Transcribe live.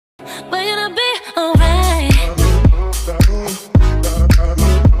we're gonna be alright.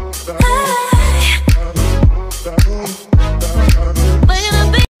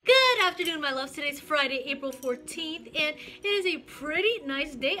 Good afternoon, my loves. Today's Friday, April 14th, and it is a pretty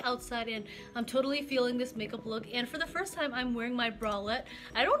nice day outside, and I'm totally feeling this makeup look. And for the first time, I'm wearing my bralette.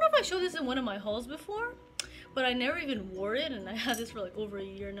 I don't know if I showed this in one of my hauls before, but I never even wore it, and I had this for like over a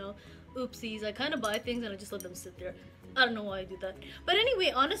year now. Oopsies. I kind of buy things and I just let them sit there. I don't know why I do that. But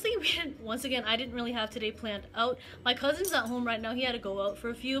anyway, honestly, once again, I didn't really have today planned out. My cousin's at home right now. He had to go out for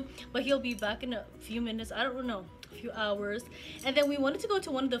a few, but he'll be back in a few minutes. I don't know, a few hours. And then we wanted to go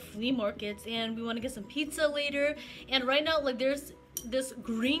to one of the flea markets, and we want to get some pizza later. And right now, like, there's this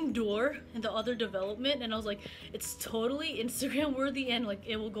green door in the other development, and I was like, it's totally Instagram worthy, and like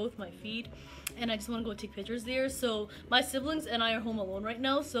it will go with my feed, and I just want to go take pictures there. So my siblings and I are home alone right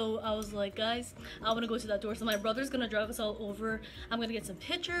now, so I was like, guys, I want to go to that door. So my brother's gonna drive us all over. I'm gonna get some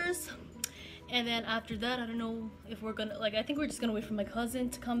pictures, and then after that, I don't know if we're gonna, like, I think we're just gonna wait for my cousin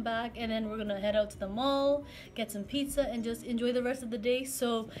to come back, and then we're gonna head out to the mall, get some pizza, and just enjoy the rest of the day.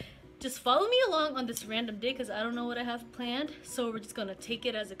 So just follow me along on this random day, because I don't know what I have planned. So we're just gonna take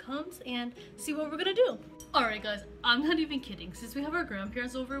it as it comes and see what we're gonna do. Alright guys, I'm not even kidding. Since we have our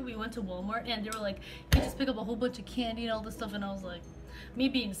grandparents over, we went to Walmart, and they were like, you just pick up a whole bunch of candy and all this stuff. And I was like, me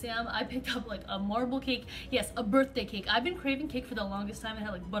being Sam, I picked up like a marble cake. Yes, a birthday cake. I've been craving cake for the longest time. It had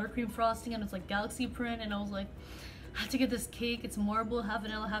like buttercream frosting, and it's like galaxy print, and I was like, I have to get this cake. It's marble, half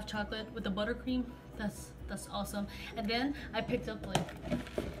vanilla, half chocolate with the buttercream. That's awesome. And then I picked up like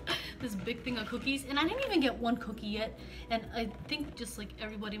this big thing of cookies, and I didn't even get one cookie yet, and I think just like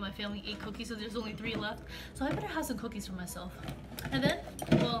everybody in my family ate cookies, so there's only 3 left, so I better have some cookies for myself. And then,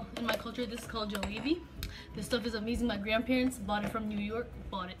 well, in my culture, this is called jalebi. This stuff is amazing. My grandparents brought it from New York,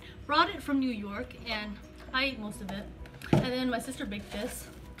 and I ate most of it. And then my sister baked this.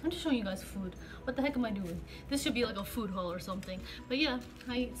 I'm just showing you guys food. What the heck am I doing? This should be like a food haul or something. But yeah,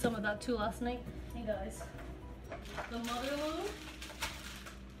 I ate some of that too last night. Hey guys, the motherload.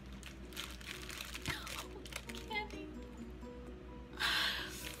 Candy.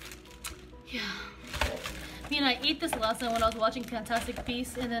 Yeah. Me and I ate this last night when I was watching Fantastic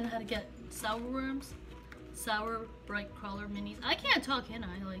Beasts, and then had to get sour worms. Sour bright crawler minis. I can't talk, can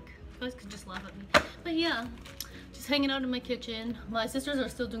I? Like, you guys could just laugh at me. But yeah, just hanging out in my kitchen. My sisters are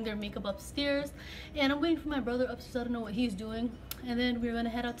still doing their makeup upstairs, and I'm waiting for my brother upstairs. I don't know what he's doing. And then we're gonna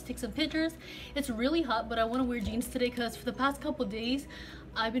head out to take some pictures. It's really hot, but I want to wear jeans today because for the past couple days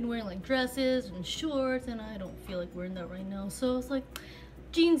I've been wearing like dresses and shorts, and I don't feel like wearing that right now. So it's like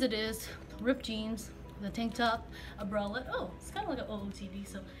jeans it is. Ripped jeans, the tank top, a bralette. Oh, it's kind of like an OOTD.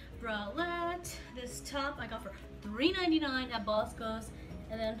 So bralette, this top I got for $3.99 at Bosco's,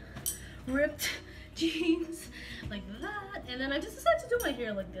 and then ripped jeans like that. And then I just decided to do my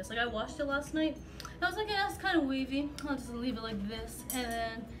hair like this. Like, I washed it last night. I was like, yeah, it's kind of wavy. I'll just leave it like this. And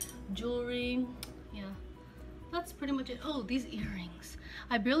then jewelry, yeah, that's pretty much it. Oh, these earrings,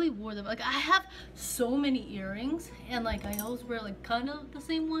 I barely wore them. Like, I have so many earrings, and like I always wear like kind of the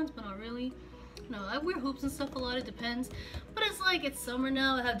same ones, but not really. No, I wear hoops and stuff a lot. It depends. But it's like, it's summer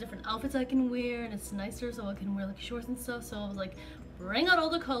now. I have different outfits I can wear, and it's nicer, so I can wear like shorts and stuff. So I was like, bring out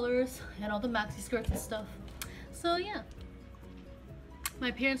all the colors and all the maxi skirts and stuff. So yeah,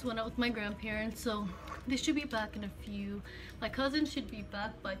 my parents went out with my grandparents, so they should be back in a few. My cousin should be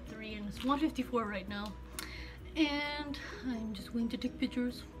back by 3, and it's 1:54 right now. And I'm just going to take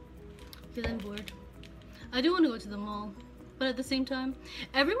pictures because I'm bored. I do want to go to the mall, but at the same time,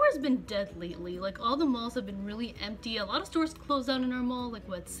 everywhere's been dead lately. Like, all the malls have been really empty. A lot of stores closed down in our mall, like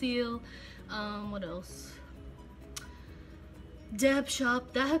Wet Seal. What else? Deb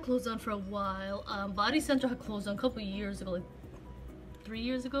Shop, that had closed down for a while. Body Center had closed down a couple of years ago, like 3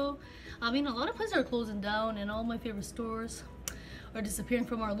 years ago. I mean, a lot of places are closing down, and all my favorite stores are disappearing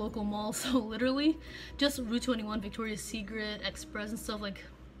from our local mall. So literally just Route 21, Victoria's Secret, Express and stuff, like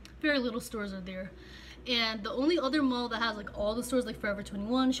very little stores are there. And the only other mall that has like all the stores, like Forever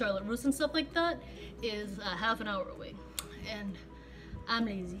 21, Charlotte Russe and stuff like that, is half an hour away, and I'm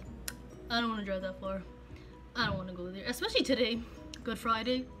lazy. I don't want to drive that far. I don't want to go there, especially today, Good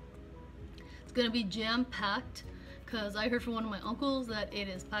Friday. It's gonna be jam-packed because I heard from one of my uncles that it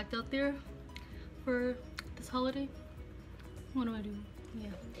is packed out there for this holiday. What do I do? Yeah,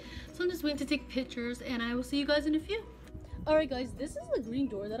 so I'm just waiting to take pictures, and I will see you guys in a few. Alright guys, this is the green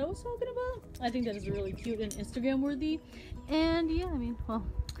door that I was talking about. I think that is really cute and Instagram worthy. And yeah, I mean, well,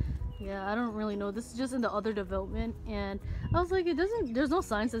 Yeah, I don't really know. This is just in the other development, and I was like, there's no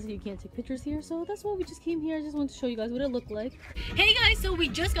sign that says you can't take pictures here, so that's why we just came here. I just wanted to show you guys what it looked like. Hey guys, so we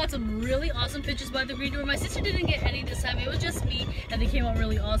just got some really awesome pictures by the green door. My sister didn't get any this time. It was just me, and they came out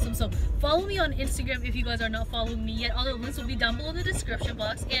really awesome. So follow me on Instagram if you guys are not following me yet. All the links will be down below in the description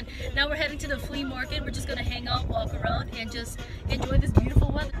box. And now we're heading to the flea market. We're just gonna hang out, walk around, and just enjoy this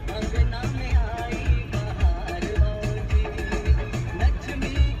beautiful weather.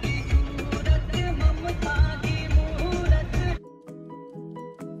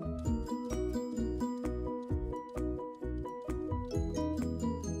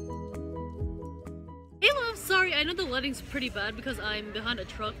 Sorry, I know the lighting's pretty bad because I'm behind a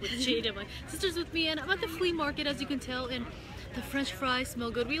truck with shade and my sister's with me, and I'm at the flea market, as you can tell, and the french fries smell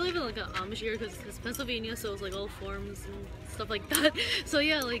good. We live in like an Amish area because it's Pennsylvania, so it's like all farms and stuff like that. So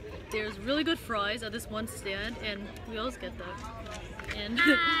yeah, like there's really good fries at this one stand, and we always get that. And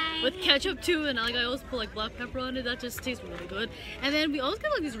with ketchup too, and like I always put like black pepper on it. That just tastes really good. And then we always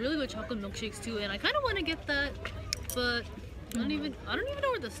get like these really good chocolate milkshakes too, and I kind of want to get that, but I don't even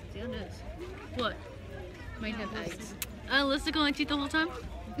know where the stand is. What? Might have eggs. Let's stick on my teeth the whole time?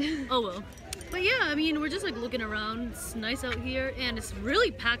 Oh well. But yeah, I mean, we're just like looking around. It's nice out here, and it's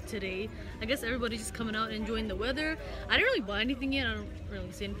really packed today. I guess everybody's just coming out and enjoying the weather. I didn't really buy anything yet. I don't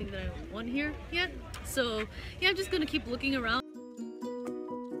really see anything that I want here yet. So yeah, I'm just gonna keep looking around.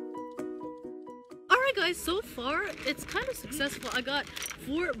 Alright guys, so far it's kind of successful. I got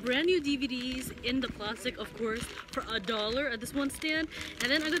 4 brand new DVDs in the plastic, of course, for $1 at this one stand.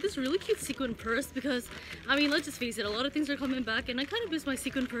 And then I got this really cute sequin purse because, I mean, let's just face it, a lot of things are coming back, and I kind of miss my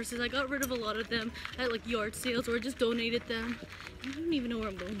sequin purses. I got rid of a lot of them at like yard sales or just donated them. I don't even know where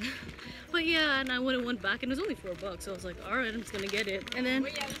I'm going. But yeah, and I went back and it was only $4, so I was like, alright, I'm just gonna get it. And then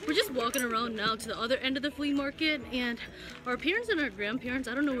we're just walking around now to the other end of the flea market, and our parents and our grandparents,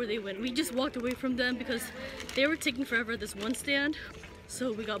 I don't know where they went. We just walked away from them because they were taking forever at this one stand,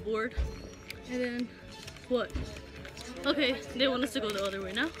 so we got bored. And then what? Okay, they want us to go the other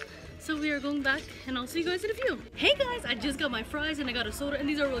way now, so we are going back, and I'll see you guys in a few. Hey guys, I just got my fries and I got a soda, and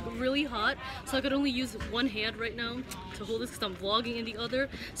these are like really hot, so I could only use one hand right now to hold this because I'm vlogging in the other.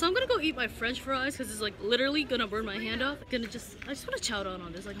 So I'm gonna go eat my french fries because it's like literally gonna burn my hand off. I just want to chow down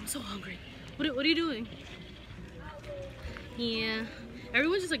on this. Like, I'm so hungry. What are you doing? Yeah,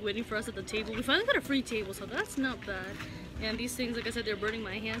 everyone's just like waiting for us at the table. We finally got a free table, so that's not bad. And these things, like I said, they're burning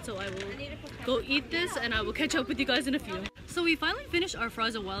my hand, so I will go eat this and I will catch up with you guys in a few. So we finally finished our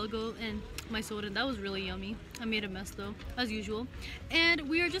fries a while ago and my soda. That was really yummy. I made a mess though, as usual. And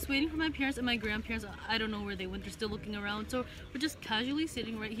we are just waiting for my parents and my grandparents. I don't know where they went. They're still looking around. So we're just casually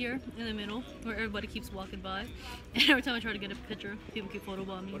sitting right here in the middle where everybody keeps walking by. And every time I try to get a picture, people keep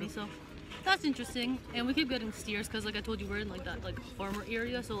photobombing me. So that's interesting. And we keep getting stares because, like I told you, we're in like that like farmer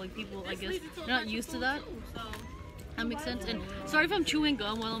area. So like people, I guess, they're not used to that. That makes sense. And sorry if I'm chewing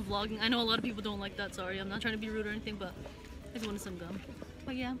gum while I'm vlogging. I know a lot of people don't like that. Sorry, I'm not trying to be rude or anything, but I just wanted some gum.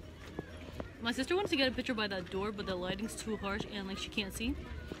 But yeah, my sister wanted to get a picture by that door, but the lighting's too harsh and like she can't see.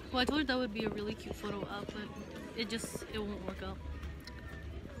 Well, I told her that would be a really cute photo op, but it won't work out.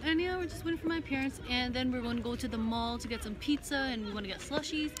 And yeah, we're just waiting for my parents, and then we're going to go to the mall to get some pizza, and we want to get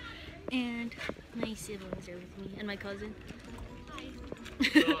slushies. And my siblings are with me, and my cousin.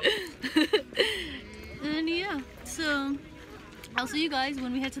 And yeah, so I'll see you guys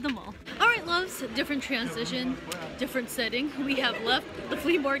when we head to the mall. Alright loves, different transition, different setting. We have left the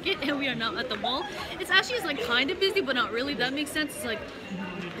flea market and we are now at the mall. It's actually like kind of busy, but not really. That makes sense. It's like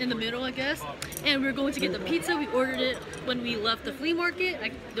in the middle, I guess. And we're going to get the pizza. We ordered it when we left the flea market.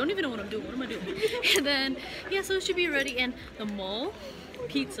 I don't even know what I'm doing. What am I doing? And then, yeah, so it should be ready. And the mall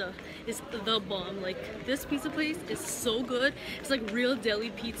pizza is the bomb. Like, this pizza place is so good. It's like real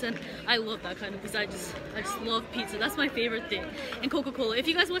deli pizza, and I love that kind of pizza. I just love pizza. That's my favorite thing. And Coca-Cola. If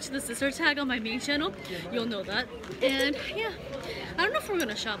you guys watch the sister tag on my main channel, you'll know that. And yeah, I don't know if we're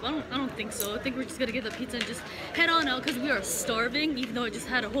gonna shop. I don't think so. I think we're just gonna get the pizza and just head on out because we are starving, even though I just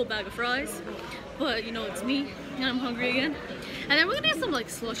had a whole bag of fries. But you know, it's me and I'm hungry again. And then we're gonna get some like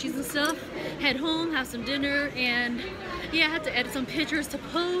slushies and stuff, head home, have some dinner, and yeah, I had to edit some pictures to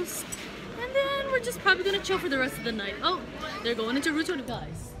post. And then we're just probably gonna chill for the rest of the night. Oh, they're going into Route 20.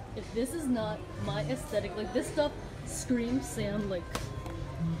 Guys, if this is not my aesthetic, like this stuff screams Sam. Like,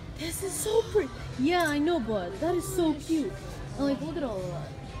 this is so pretty. Yeah, I know, but that is so cute. And like, look at all of that.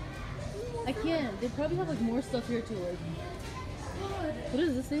 I can't. They probably have like more stuff here too. Like, what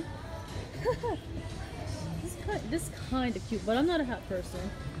does this say? This kind of cute, but I'm not a hat person.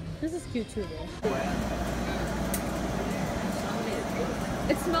 This is cute too, though.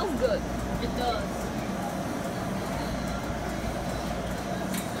 It smells good. It does.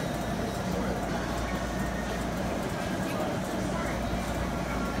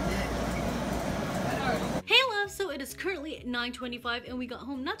 But it's currently 9:25 and we got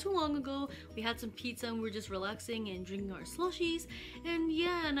home not too long ago. We had some pizza and we were just relaxing and drinking our slushies. And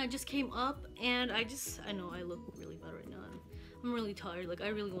yeah, and I just came up and I know I look really bad right now. I'm really tired. Like, I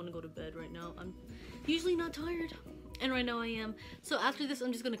really want to go to bed right now. I'm usually not tired, and right now I am. So after this,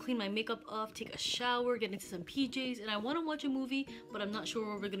 I'm just gonna clean my makeup off, take a shower, get into some PJs, and I want to watch a movie, but I'm not sure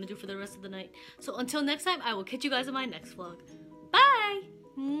what we're gonna do for the rest of the night. So until next time, I will catch you guys in my next vlog. Bye!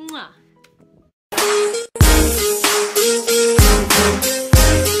 Mwah!